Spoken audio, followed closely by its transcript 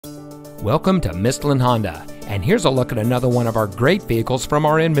Welcome to Mistlin Honda, and here's a look at another one of our great vehicles from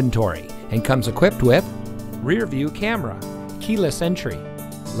our inventory, and comes equipped with rear view camera, keyless entry,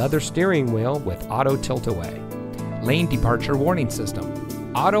 leather steering wheel with auto tilt-away, lane departure warning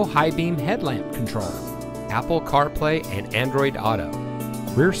system, auto high beam headlamp control, Apple CarPlay and Android Auto,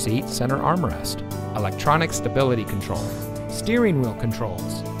 rear seat center armrest, electronic stability control, steering wheel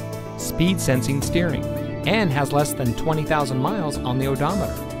controls, speed sensing steering, and has less than 20,000 miles on the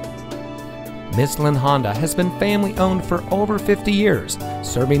odometer. Mistlin Honda has been family owned for over 50 years,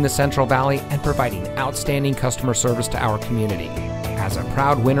 serving the Central Valley and providing outstanding customer service to our community. As a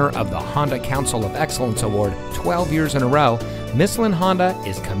proud winner of the Honda Council of Excellence Award 12 years in a row, Mistlin Honda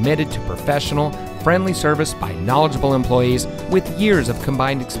is committed to professional, friendly service by knowledgeable employees with years of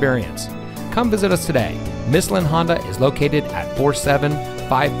combined experience. Come visit us today. Mistlin Honda is located at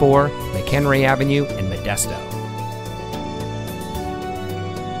 4754 McHenry Avenue in Modesto.